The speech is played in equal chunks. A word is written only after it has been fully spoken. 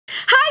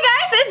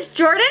it's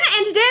Jordan,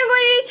 and today I'm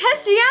going to be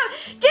testing out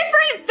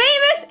different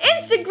famous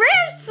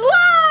Instagram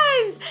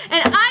slimes.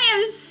 And I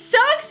am so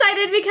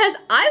excited because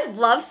I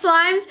love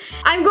slimes.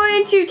 I'm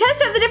going to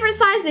test out the different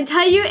slimes and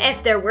tell you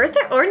if they're worth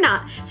it or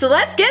not. So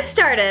let's get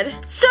started.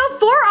 So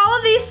for all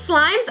of these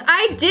slimes,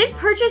 I did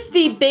purchase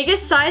the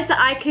biggest size that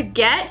I could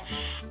get.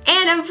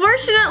 And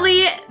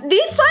unfortunately,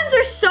 these slimes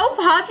are so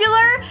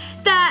popular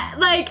that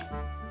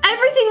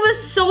everything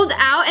was sold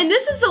out, and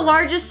this was the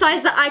largest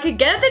size that I could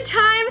get at the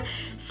time.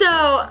 So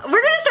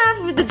we're gonna start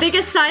off with the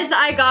biggest size that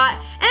I got,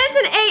 and it's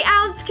an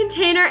 8-ounce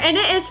container, and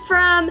it is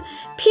from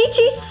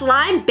Peachy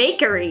Slime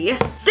Bakery.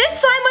 This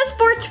slime was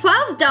for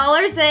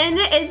 $12, and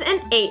it is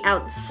an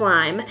 8-ounce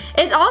slime.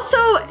 It's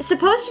also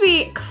supposed to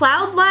be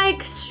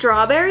cloud-like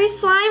strawberry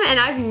slime, and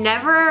I've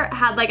never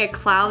had like a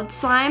cloud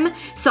slime,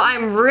 so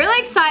I'm really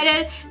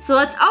excited. So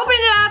let's open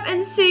it up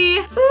and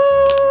see.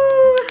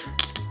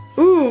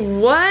 Ooh,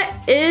 what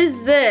is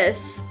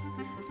this?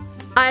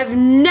 I've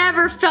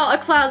never felt a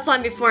cloud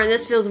slime before, and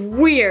this feels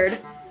weird.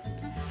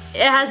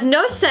 It has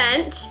no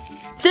scent.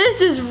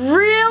 This is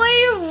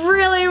really,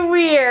 really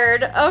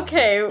weird.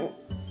 Okay,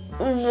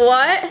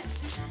 what?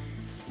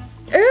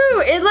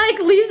 Ooh, it like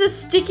leaves a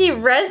sticky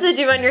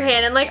residue on your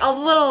hand and like all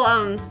the little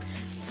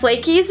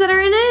flakies that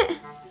are in it.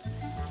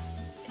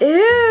 Ew.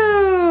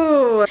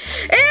 Ew,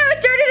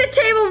 it dirtied the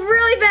table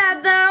really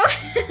bad though.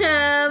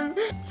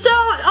 So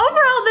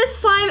overall this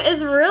slime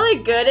is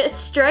really good. It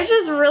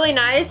stretches really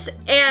nice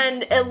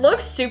and it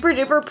looks super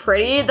duper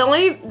pretty. The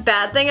only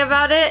bad thing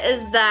about it is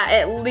that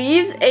it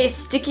leaves a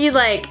sticky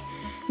like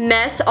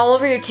mess all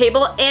over your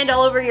table and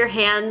all over your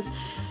hands.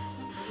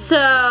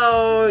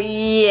 So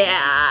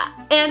yeah.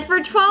 And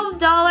for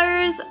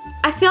 $12,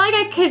 I feel like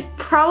I could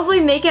probably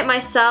make it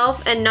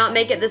myself and not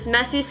make it this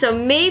messy. So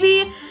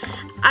maybe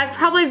I'd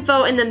probably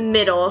vote in the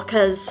middle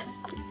because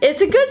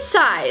it's a good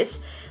size.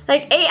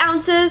 Like 8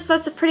 ounces,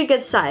 that's a pretty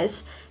good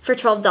size for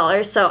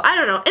 $12. So I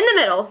don't know, in the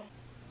middle.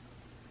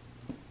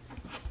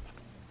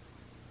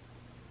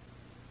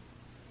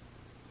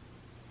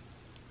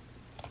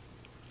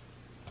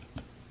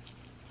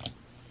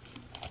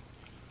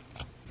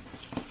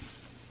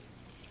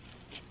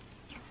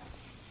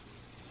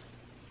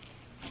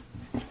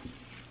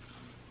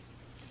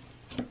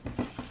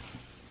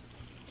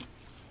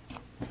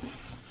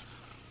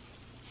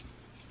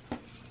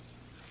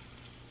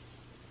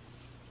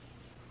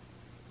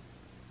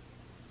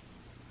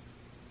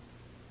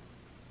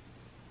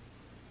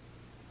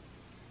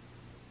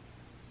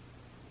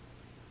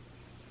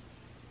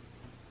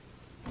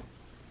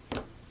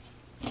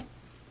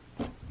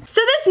 So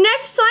this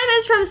next slime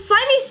is from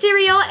Slimy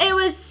Cereal. It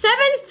was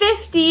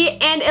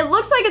 $7.50 and it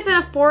looks like it's in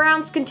a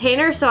 4-ounce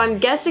container, so I'm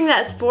guessing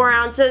that's 4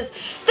 ounces.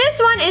 This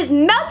one is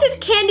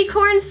melted candy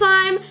corn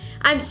slime.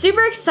 I'm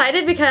super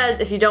excited because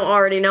if you don't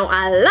already know,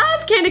 I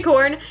love candy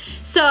corn.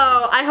 So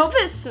I hope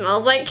it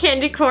smells like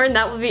candy corn.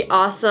 That would be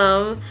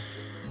awesome.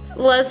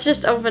 Let's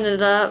just open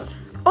it up.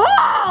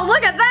 Oh,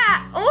 look at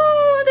that.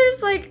 Oh,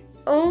 there's like,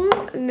 oh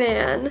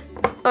man.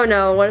 Oh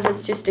no, what if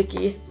it's too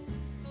sticky?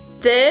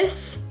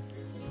 This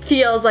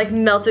feels like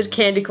melted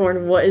candy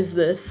corn. What is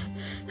this?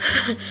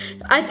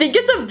 I think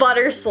it's a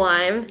butter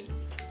slime.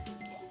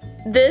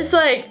 This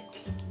like,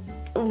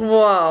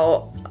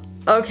 whoa.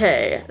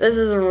 Okay, this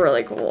is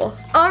really cool.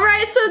 All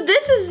right, so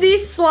this is the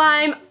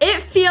slime.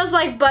 It feels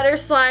like butter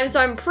slime, so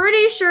I'm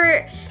pretty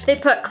sure they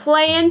put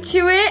clay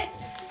into it.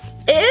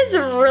 It is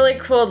really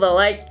cool though.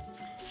 Like,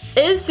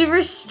 it is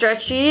super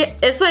stretchy.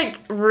 It's like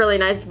really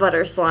nice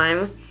butter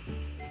slime.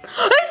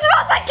 It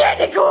smells like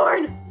candy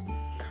corn.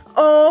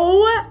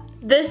 Oh,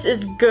 this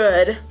is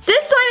good.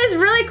 This slime is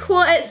really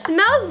cool. It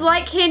smells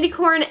like candy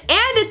corn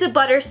and it's a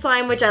butter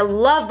slime, which I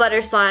love butter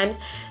slimes.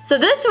 So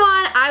this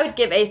one, I would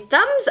give a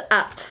thumbs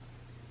up.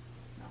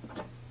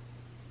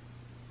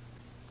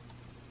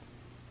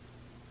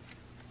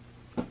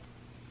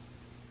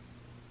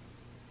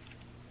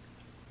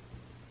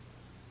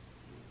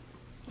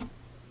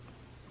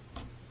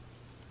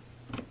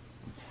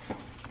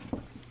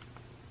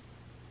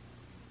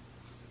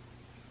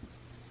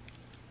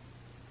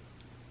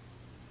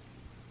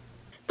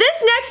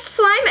 This next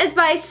slime is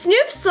by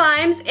Snoop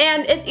Slimes,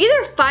 and it's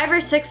either 5 or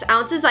 6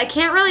 ounces. I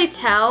can't really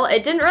tell.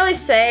 It didn't really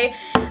say.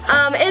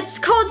 It's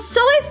called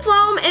Sully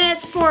Foam, and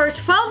it's for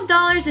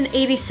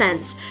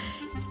 $12.80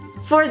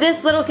 for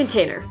this little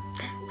container.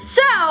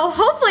 So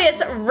hopefully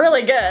it's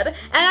really good. And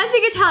as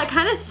you can tell, it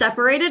kind of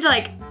separated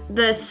like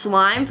the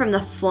slime from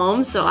the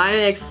foam, so I'm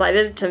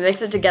excited to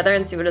mix it together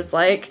and see what it's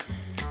like.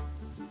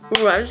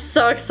 Ooh, I'm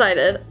so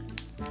excited.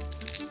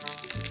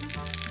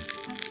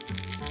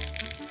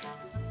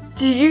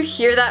 Do you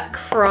hear that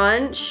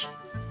crunch?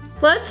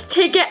 Let's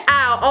take it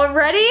out.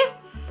 Already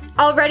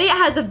it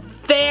has a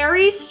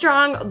very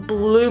strong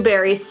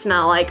blueberry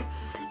smell. Like,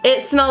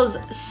 it smells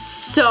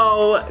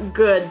so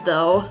good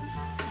though.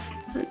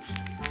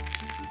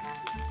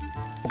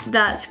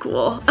 That's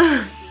cool.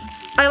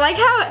 I like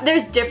how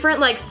there's different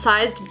like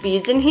sized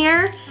beads in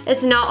here.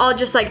 It's not all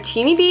just like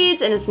teeny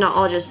beads and it's not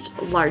all just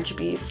large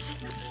beads.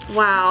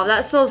 Wow,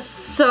 that smells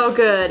so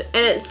good.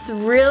 And it's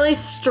really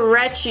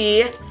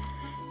stretchy.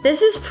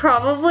 This is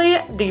probably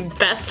the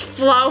best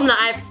foam that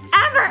I've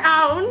ever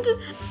owned.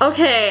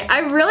 Okay, I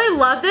really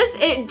love this.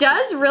 It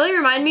does really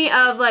remind me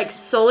of like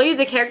Sully,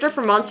 the character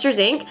from Monsters,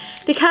 Inc.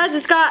 because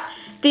it's got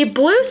the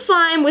blue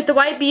slime with the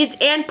white beads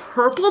and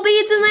purple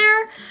beads in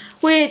there,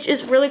 which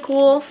is really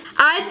cool.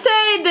 I'd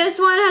say this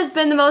one has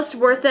been the most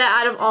worth it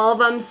out of all of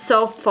them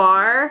so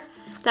far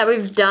that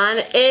we've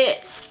done.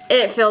 It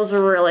feels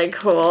really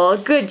cool.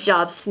 Good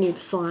job, Snoop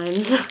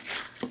Slimes.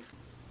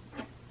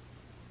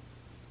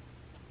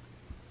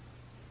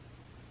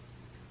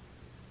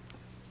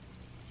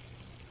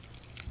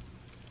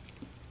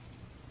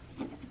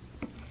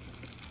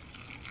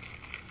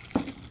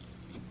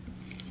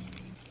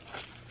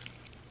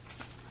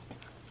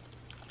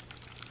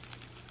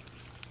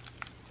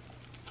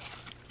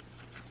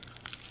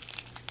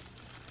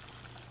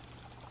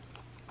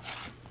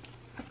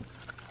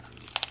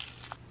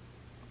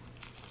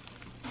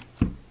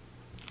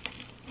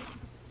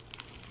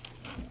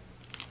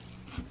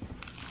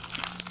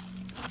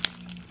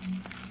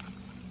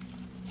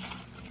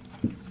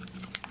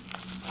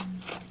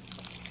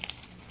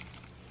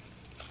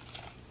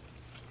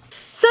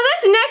 So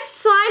this next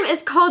slime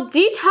is called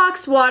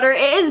Detox Water.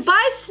 It is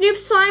by Snoop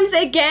Slimes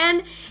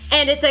again,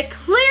 and it's a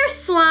clear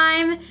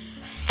slime,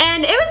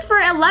 and it was for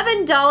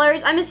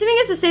 $11. I'm assuming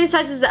it's the same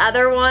size as the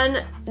other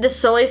one, the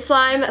Sully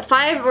slime,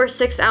 5 or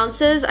 6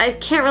 ounces. I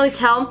can't really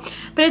tell,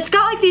 but it's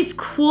got like these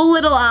cool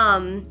little, I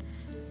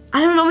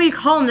don't know what you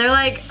call them. They're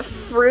like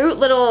fruit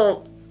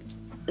little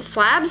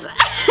slabs,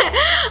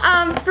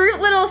 fruit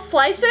little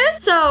slices.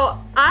 So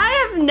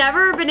I have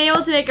never been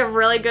able to make a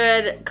really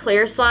good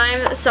clear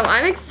slime, so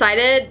I'm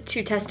excited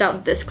to test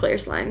out this clear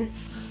slime.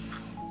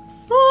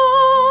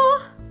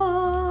 Oh,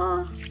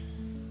 oh.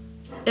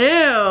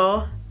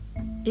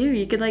 Ew. Ew,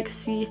 you could like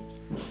see.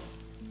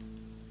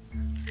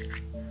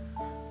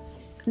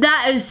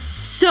 That is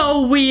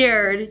so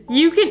weird.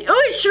 You can,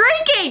 oh, it's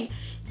shrinking.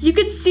 You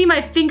could see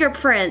my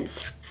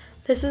fingerprints.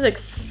 This is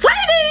exciting.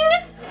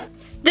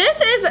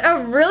 This is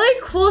a really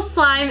cool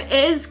slime.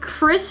 It is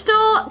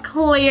crystal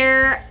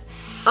clear.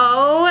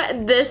 Oh,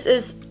 this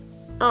is,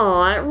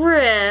 oh, it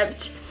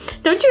ripped.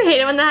 Don't you hate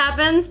it when that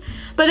happens?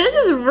 But this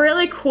is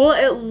really cool.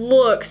 It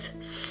looks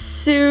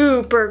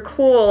super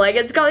cool. Like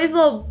it's got these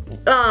little,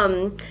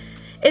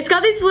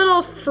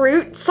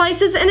 fruit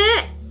slices in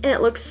it, and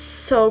it looks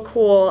so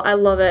cool. I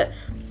love it.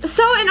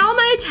 So in all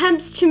my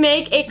attempts to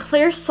make a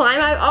clear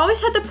slime, I've always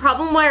had the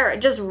problem where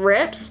it just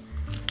rips.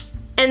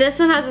 And this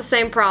one has the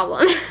same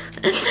problem.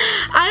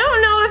 I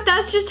don't know if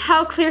that's just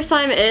how clear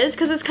slime is,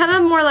 because it's kind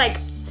of more like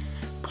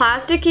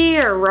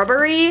plasticky or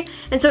rubbery,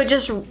 and so it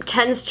just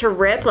tends to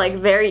rip like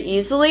very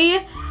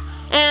easily.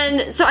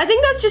 And so I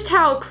think that's just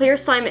how clear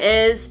slime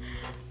is.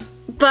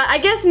 But I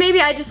guess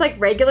maybe I just like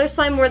regular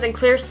slime more than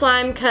clear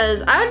slime,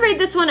 because I would rate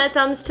this one a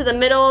thumbs to the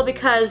middle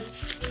because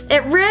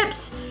it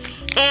rips,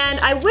 and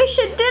I wish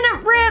it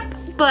didn't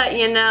rip, but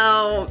you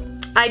know,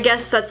 I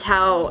guess that's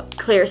how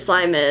clear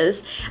slime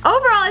is.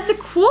 Overall, it's a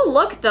cool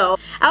look though.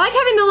 I like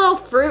having the little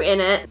fruit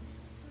in it.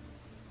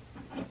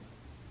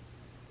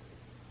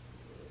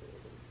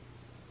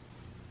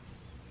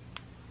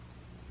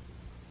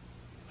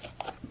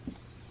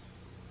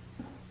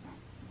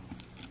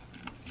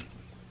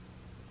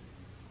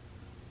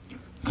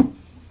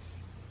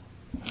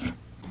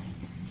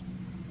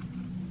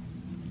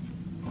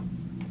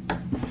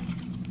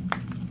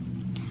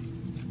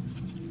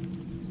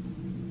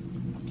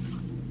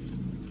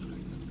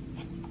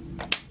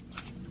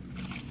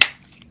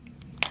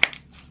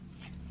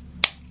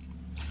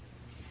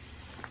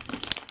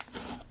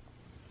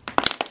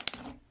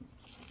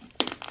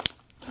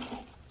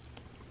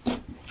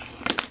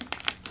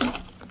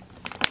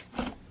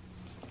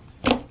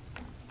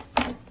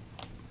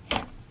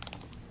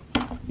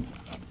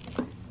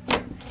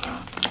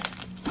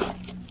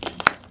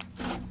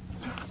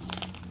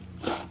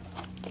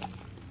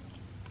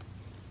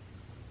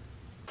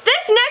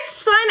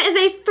 Is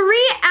a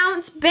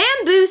 3-ounce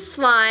bamboo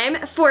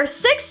slime for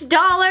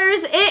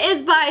 $6. It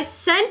is by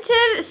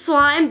Scented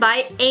Slime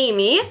by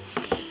Amy.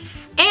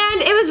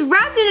 And it was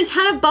wrapped in a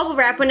ton of bubble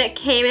wrap when it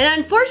came,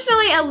 and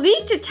unfortunately it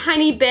leaked a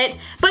tiny bit,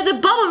 but the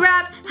bubble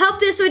wrap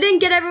helped it so it didn't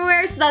get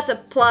everywhere, so that's a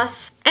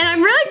plus. And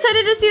I'm really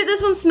excited to see what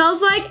this one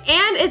smells like,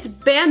 and it's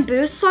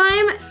bamboo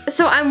slime,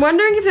 so I'm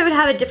wondering if it would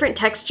have a different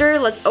texture.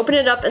 Let's open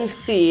it up and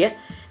see.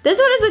 This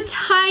one is a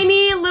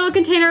tiny little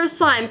container of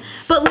slime,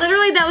 but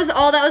literally that was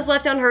all that was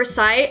left on her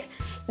site.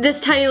 This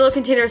tiny little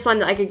container of slime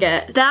that I could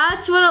get.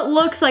 That's what it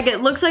looks like.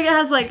 It looks like it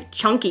has like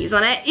chunkies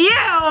on it.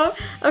 Ew!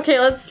 Okay,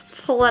 let's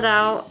pull it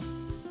out.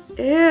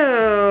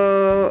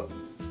 Ew.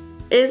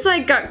 It's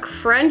like got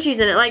crunchies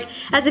in it, like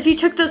as if you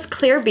took those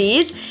clear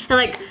beads and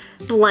like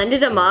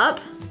blended them up.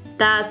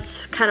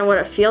 That's kind of what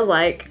it feels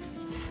like.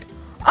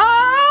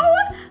 Oh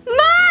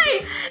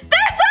my!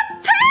 There's a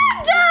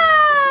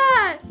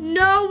panda!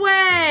 No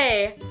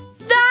way!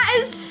 That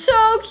is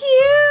so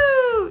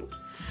cute!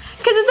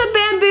 Because it's a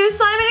bamboo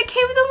slime and it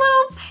came with a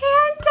little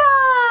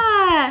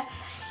panda!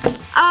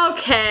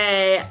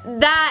 Okay,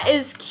 that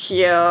is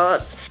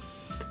cute.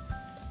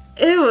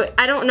 Ew,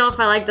 I don't know if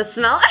I like the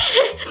smell.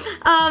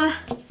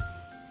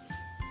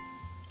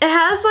 It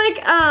has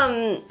like,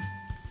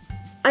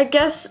 I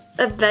guess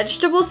a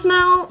vegetable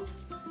smell.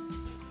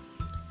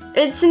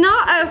 It's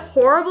not a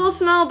horrible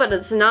smell, but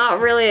it's not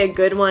really a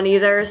good one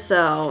either,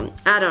 so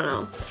I don't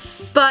know.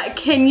 But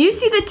can you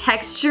see the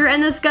texture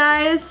in this,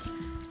 guys?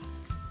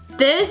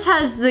 This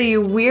has the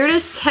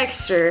weirdest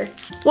texture.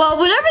 Well,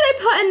 whatever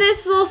they put in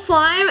this little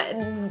slime,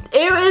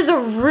 it is a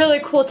really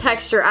cool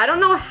texture. I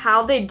don't know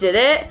how they did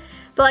it,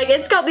 but like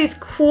it's got these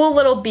cool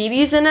little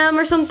beadies in them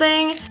or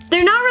something.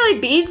 They're not really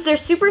beads, they're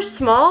super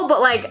small, but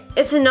like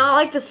it's not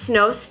like the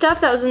snow stuff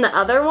that was in the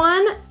other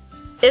one.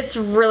 It's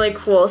really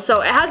cool. So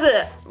it has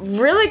a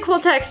really cool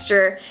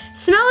texture.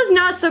 Smell is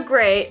not so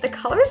great. The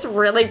color's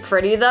really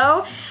pretty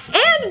though.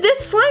 And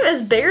this slime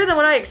is bigger than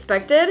what I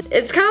expected.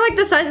 It's kind of like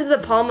the size of the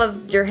palm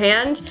of your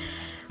hand,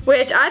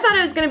 which I thought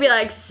it was gonna be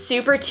like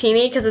super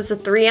teeny because it's a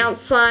 3-ounce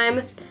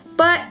slime,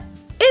 but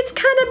it's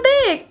kind of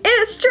big and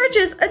it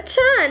stretches a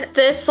ton.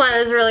 This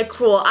slime is really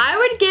cool. I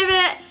would give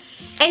it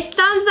a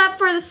thumbs up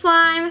for the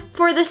slime,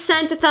 for the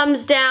scent a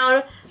thumbs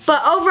down,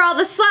 but overall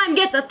the slime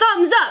gets a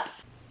thumbs up.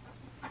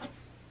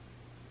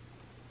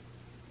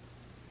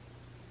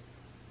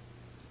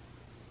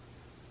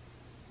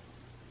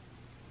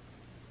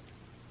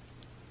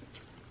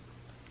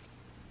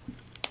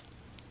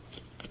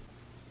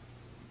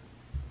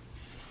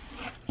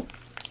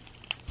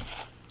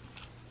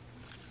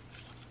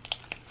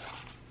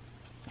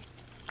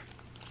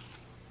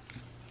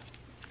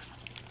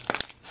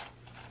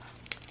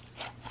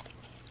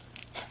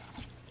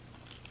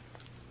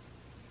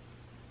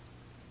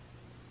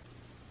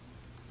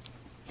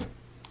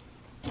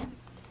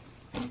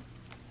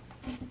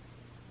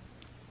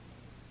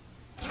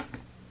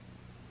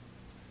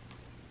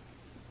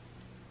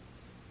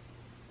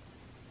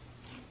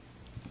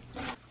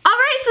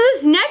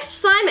 This next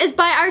slime is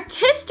by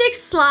Artistic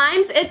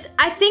Slimes.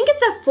 I think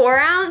it's a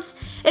 4-ounce.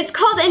 It's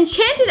called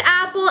Enchanted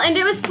Apple and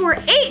it was for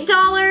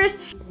 $8.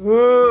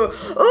 Ooh,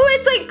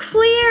 it's like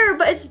clear,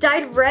 but it's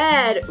dyed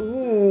red.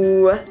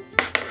 Ooh,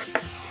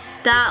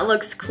 that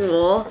looks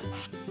cool.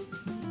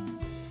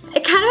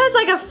 It kind of has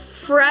like a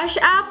fresh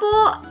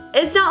apple.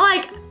 It's not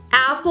like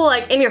apple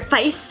like in your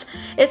face.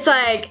 It's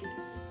like,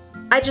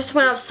 I just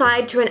went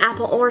outside to an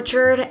apple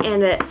orchard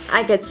and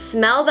I could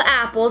smell the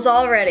apples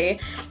already.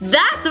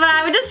 That's what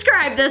I would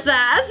describe this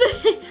as.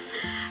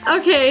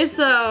 Okay,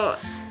 so,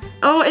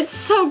 oh, it's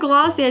so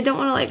glossy. I don't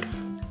want to like,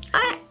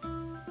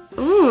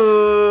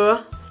 ooh,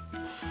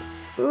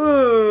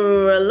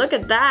 look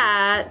at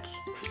that.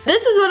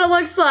 This is what it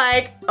looks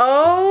like.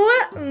 Oh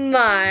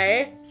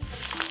my.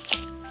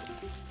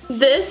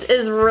 This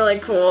is really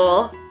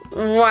cool.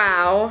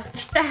 Wow.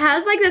 It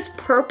has like this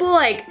purple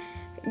like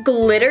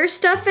glitter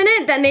stuff in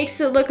it that makes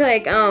it look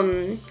like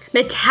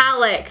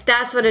metallic.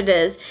 That's what it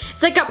is.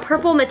 It's like got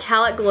purple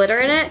metallic glitter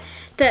in it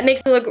that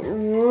makes it look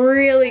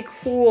really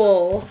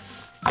cool.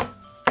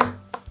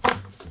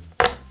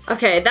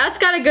 Okay, that's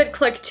got a good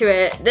click to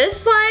it.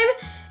 This slime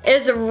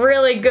is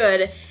really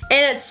good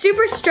and it's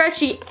super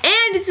stretchy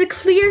and it's a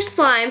clear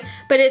slime,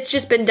 but it's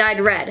just been dyed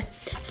red.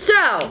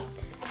 So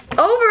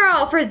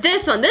overall for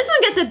this one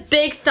gets a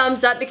big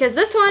thumbs up because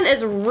this one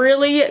is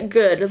really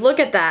good.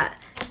 Look at that.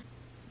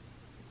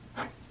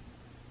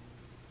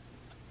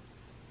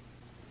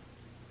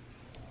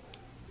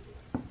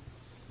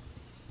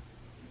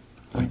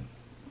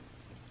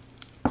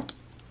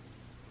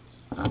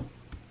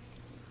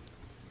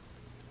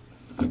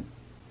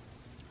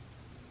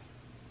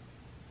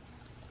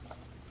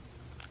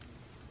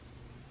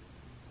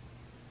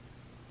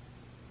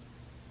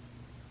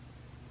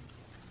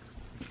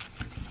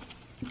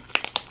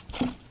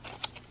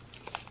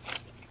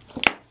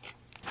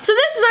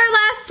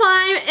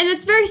 And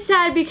it's very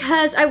sad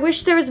because I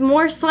wish there was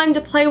more slime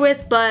to play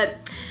with, but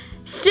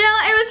still,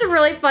 it was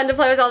really fun to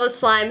play with all the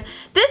slime.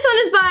 This one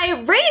is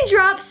by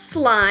Raindrop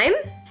Slime.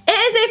 It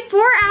is a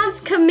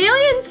 4-ounce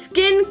chameleon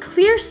skin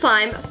clear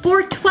slime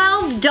for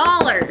 $12.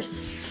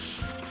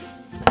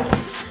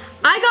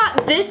 I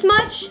got this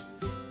much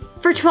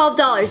for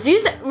 $12.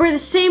 These were the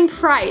same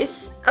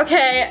price.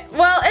 Okay,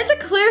 well, it's a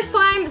clear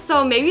slime,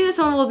 so maybe this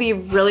one will be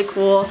really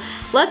cool.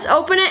 Let's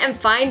open it and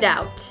find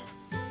out.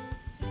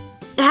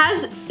 It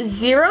has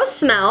 0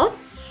 smell.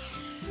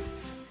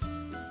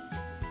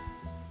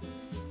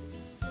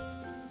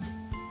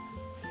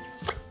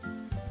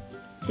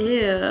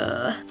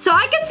 Ew. So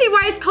I can see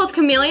why it's called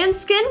chameleon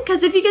skin,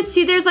 because if you can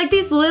see, there's like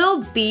these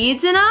little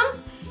beads in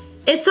them.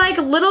 It's like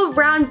little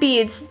round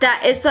beads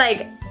that it's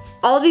like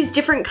all these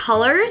different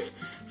colors.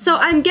 So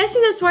I'm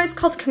guessing that's why it's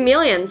called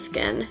chameleon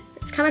skin.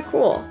 It's kind of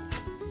cool.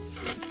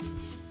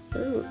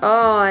 Ooh.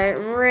 Oh, it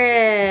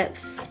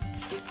rips.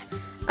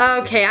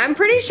 Okay, I'm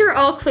pretty sure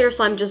all clear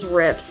slime just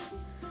rips.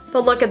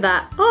 But look at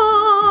that.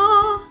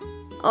 Oh,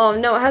 oh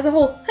no, it has a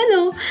hole.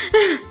 Hello.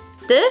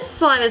 This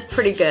slime is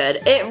pretty good.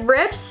 It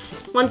rips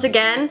once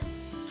again,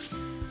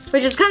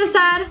 which is kind of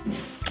sad.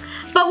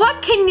 But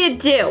what can you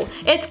do?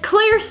 It's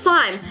clear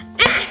slime.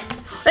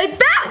 It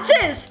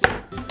bounces!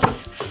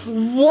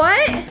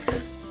 What?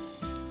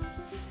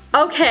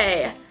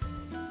 Okay.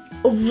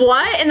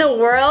 What in the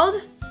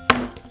world?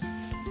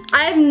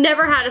 I've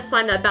never had a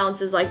slime that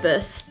bounces like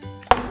this.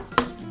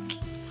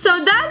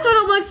 So that's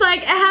what it looks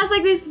like. It has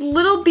like these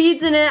little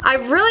beads in it. I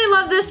really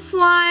love this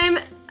slime.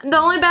 The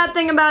only bad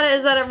thing about it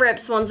is that it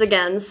rips once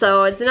again.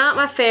 So it's not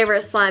my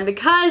favorite slime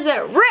because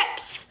it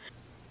rips.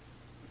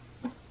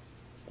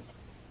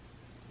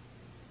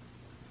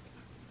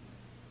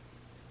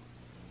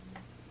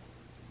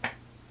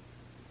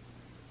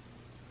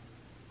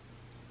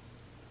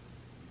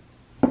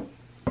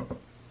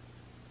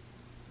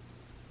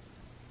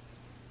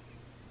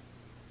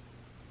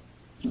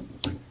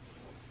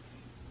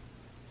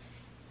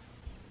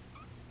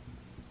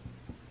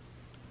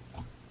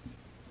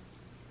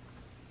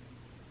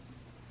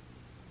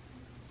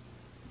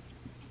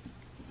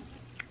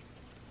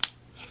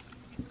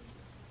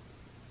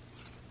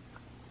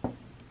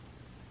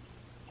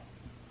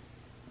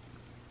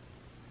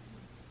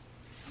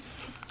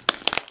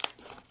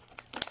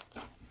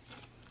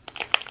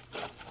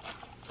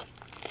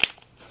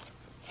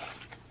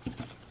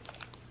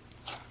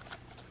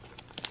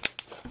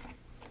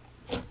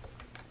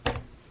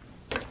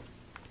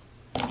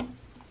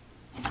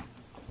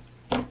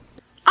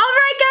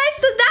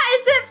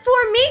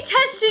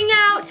 Testing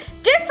out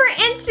different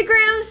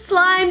Instagram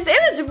slimes. It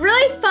was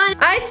really fun.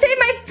 I'd say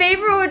my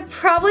favorite would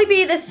probably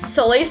be the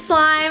Sully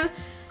slime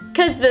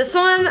because this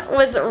one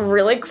was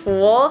really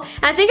cool.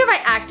 And I think if I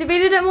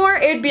activated it more,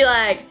 it would be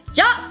like,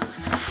 yes!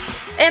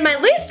 And my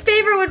least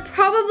favorite would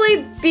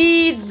probably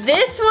be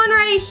this one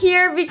right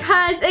here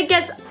because it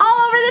gets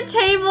all over the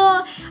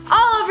table,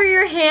 all over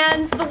your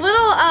hands. The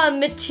little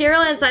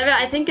material inside of it,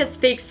 I think it's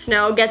fake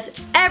snow, gets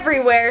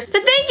everywhere.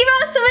 But thank you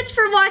all so much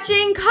for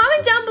watching.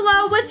 Comment down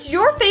below what's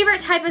your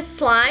favorite type of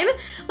slime.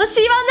 We'll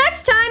see you all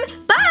next time.